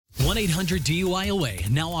1-800-DUI-OA,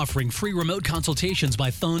 now offering free remote consultations by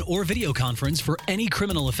phone or video conference for any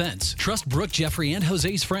criminal offense. Trust Brooke, Jeffrey, and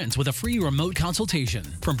Jose's friends with a free remote consultation.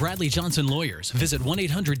 From Bradley Johnson Lawyers, visit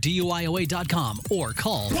 1-800-DUIOA.com or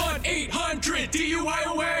call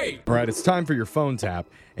 1-800-DUIOA. All right, it's time for your phone tap.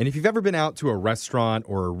 And if you've ever been out to a restaurant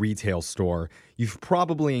or a retail store, you've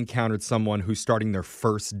probably encountered someone who's starting their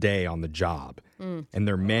first day on the job. And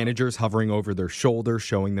their manager's hovering over their shoulder,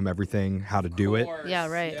 showing them everything, how to do it. Yeah,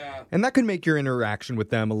 right. Yeah. And that can make your interaction with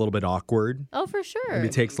them a little bit awkward. Oh, for sure. Maybe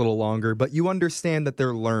it takes a little longer, but you understand that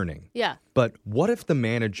they're learning. Yeah. But what if the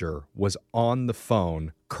manager was on the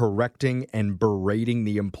phone correcting and berating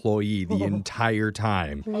the employee the entire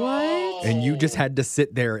time? What? And you just had to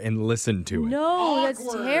sit there and listen to it. No, that's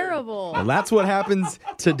terrible. Well, that's what happens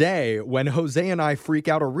today when Jose and I freak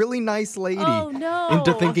out a really nice lady Oh, no.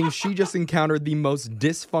 into thinking she just encountered the most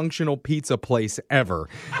dysfunctional pizza place ever.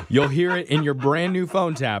 You'll hear it in your brand new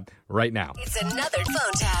phone tap right now. It's another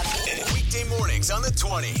phone tap. Weekday mornings on the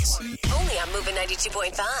 20s. Only on Moving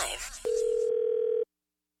 92.5.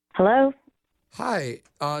 Hello? Hi,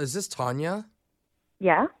 is this Tanya?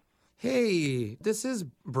 Yeah? Hey, this is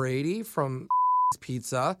Brady from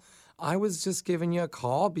Pizza. I was just giving you a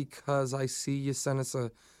call because I see you sent us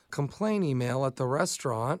a complaint email at the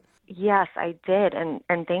restaurant. Yes, I did, and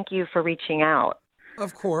thank you for reaching out.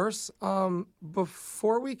 Of course.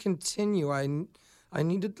 Before we continue, I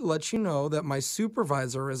need to let you know that my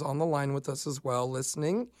supervisor is on the line with us as well,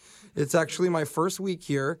 listening. It's actually my first week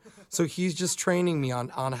here, so he's just training me on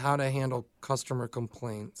how to handle customer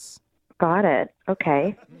complaints. Got it.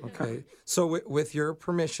 Okay. Okay. So with your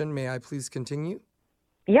permission, may I please continue?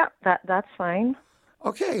 Yep, that's fine.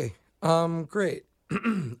 Okay. Great.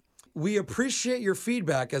 We appreciate your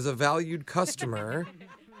feedback as a valued customer.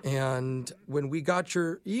 And when we got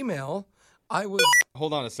your email, I was...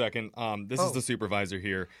 Hold on a second. This is the supervisor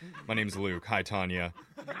here. My name's Luke. Hi, Tanya.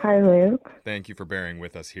 Hi, Luke. Thank you for bearing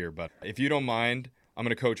with us here. But if you don't mind, I'm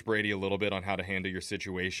going to coach Brady a little bit on how to handle your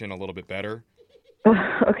situation a little bit better.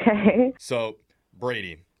 Okay. So,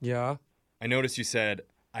 Brady, Yeah? I noticed you said,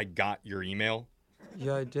 I got your email.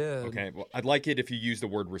 Yeah, I did. Okay, well, I'd like it if you use the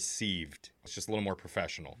word received. It's just a little more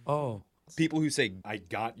professional. Oh. People who say, I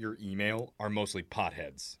got your email are mostly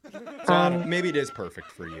potheads. So maybe it is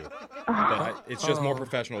perfect for you. But it's just more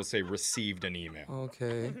professional to say received an email.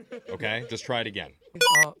 Okay. Okay? Just try it again.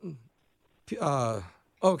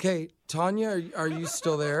 Okay. Tanya, are you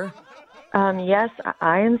still there? Yes,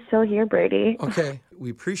 I am still here, Brady. Okay. We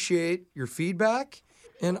appreciate your feedback,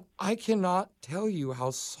 and I cannot tell you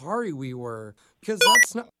how sorry we were, because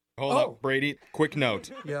that's not... Hold up, Brady. Quick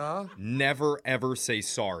note. Yeah? Never, ever say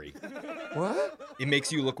sorry. What? It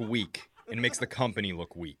makes you look weak. It makes the company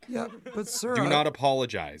look weak. Yeah, but sir... Do not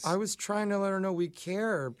apologize. I was trying to let her know we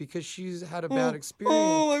care, because she's had a bad experience.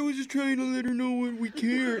 I was just trying to let her know when we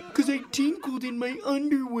care, because I tinkled in my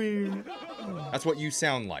underwear. That's what you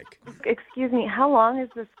sound like. Excuse me, how long is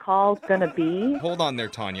this call gonna be? Hold on there,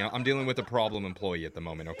 Tanya. I'm dealing with a problem employee at the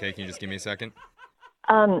moment, okay? Can you just give me a second?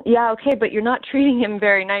 Yeah, okay, but you're not treating him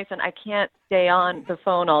very nice, and I can't stay on the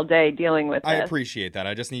phone all day dealing with I this. appreciate that.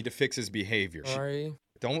 I just need to fix his behavior. Sorry.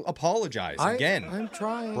 Don't apologize again. I'm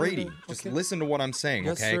trying. Brady, just listen to what I'm saying,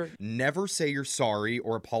 Yes, okay? sir. Never say you're sorry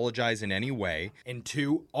or apologize in any way. And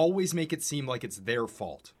two, always make it seem like it's their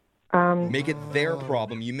fault. Make it their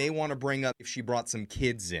problem. You may want to bring up if she brought some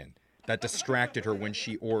kids in that distracted her when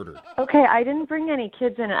she ordered. Okay, I didn't bring any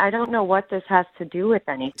kids in. I don't know what this has to do with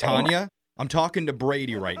anything. Tanya, I'm talking to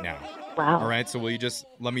Brady right now. Wow. All right, so will you just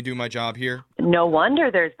let me do my job here? No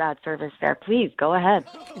wonder there's bad service there. Please, go ahead.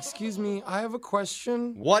 Excuse me, I have a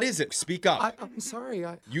question. What is it? Speak up. I'm sorry.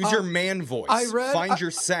 Use your man voice. Find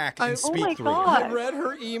your sack and Oh speak my through God. it. I read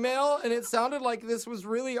her email, and it sounded like this was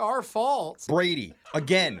really our fault. Brady,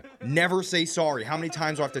 again, never say sorry. How many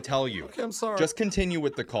times do I have to tell you? Okay, I'm sorry. Just continue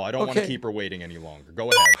with the call. I don't want to Okay. keep her waiting any longer. Go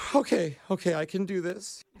ahead. Okay, I can do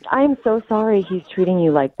this. I am so sorry he's treating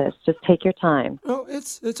you like this. Just take your time. No,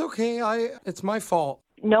 it's okay. It's my fault.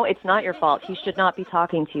 No, it's not your fault. He should not be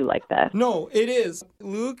talking to you like this. No, it is.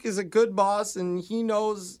 Luke is a good boss, and he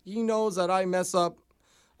knows that I mess up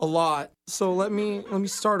a lot. So let me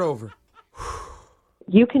start over.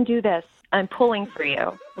 You can do this. I'm pulling for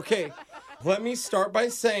you. Okay, let me start by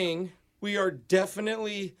saying we are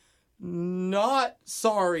definitely not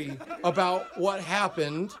sorry about what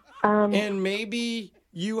happened. And maybe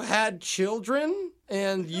you had children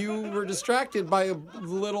and you were distracted by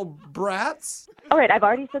little brats. All right, I've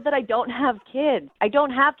already said that I don't have kids. I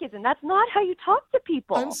don't have kids, and that's not how you talk to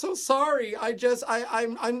people. I'm so sorry.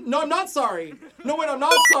 I'm not sorry. No, wait, I'm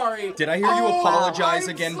not sorry. Did I hear you apologize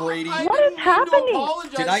again, Brady? What is happening?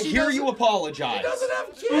 Did I hear you apologize? He doesn't have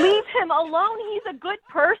kids. Leave him alone. He's a good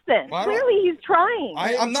person. Well, Clearly, he's trying.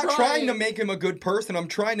 I'm not trying to make him a good person. I'm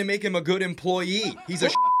trying to make him a good employee. He's a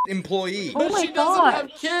employee. Oh But my she doesn't gosh. have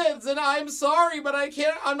kids, and I'm sorry, but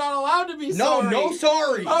I'm not allowed to be sorry. No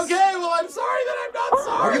sorries. Okay, well, I'm sorry that I'm not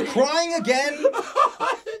sorry. Are you crying again?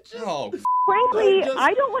 Oh, Frankly, just-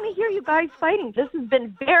 I don't want to hear you guys fighting. This has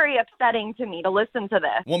been very upsetting to me to listen to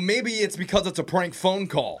this. well, maybe it's because it's a prank phone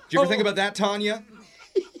call. Did you ever think about that, Tanya?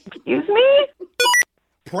 Excuse me?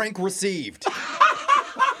 Prank received.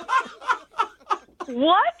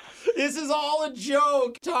 What? This is all a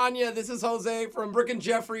joke. Tanya, this is Jose from Brooke and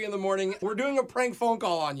Jeffrey in the morning. We're doing a prank phone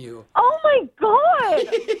call on you. Oh my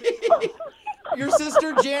God. Your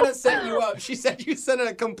sister Jana set you up. She said you sent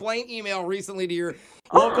a complaint email recently to your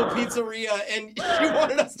local pizzeria, and she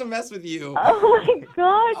wanted us to mess with you. Oh my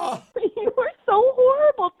God. You were so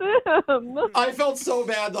horrible to him. I felt so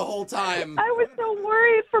bad the whole time. I was so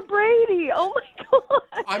worried for Brady. Oh my God.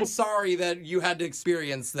 I'm sorry that you had to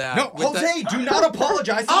experience that. No, with Jose, do not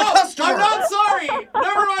apologize to the Oh, customer. I'm not sorry.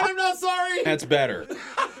 Never mind, I'm not sorry. That's better.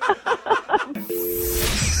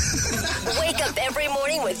 Wake up every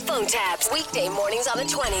morning with phone taps. Weekday mornings on the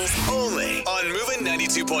 20s. Only on Moving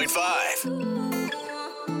 92.5.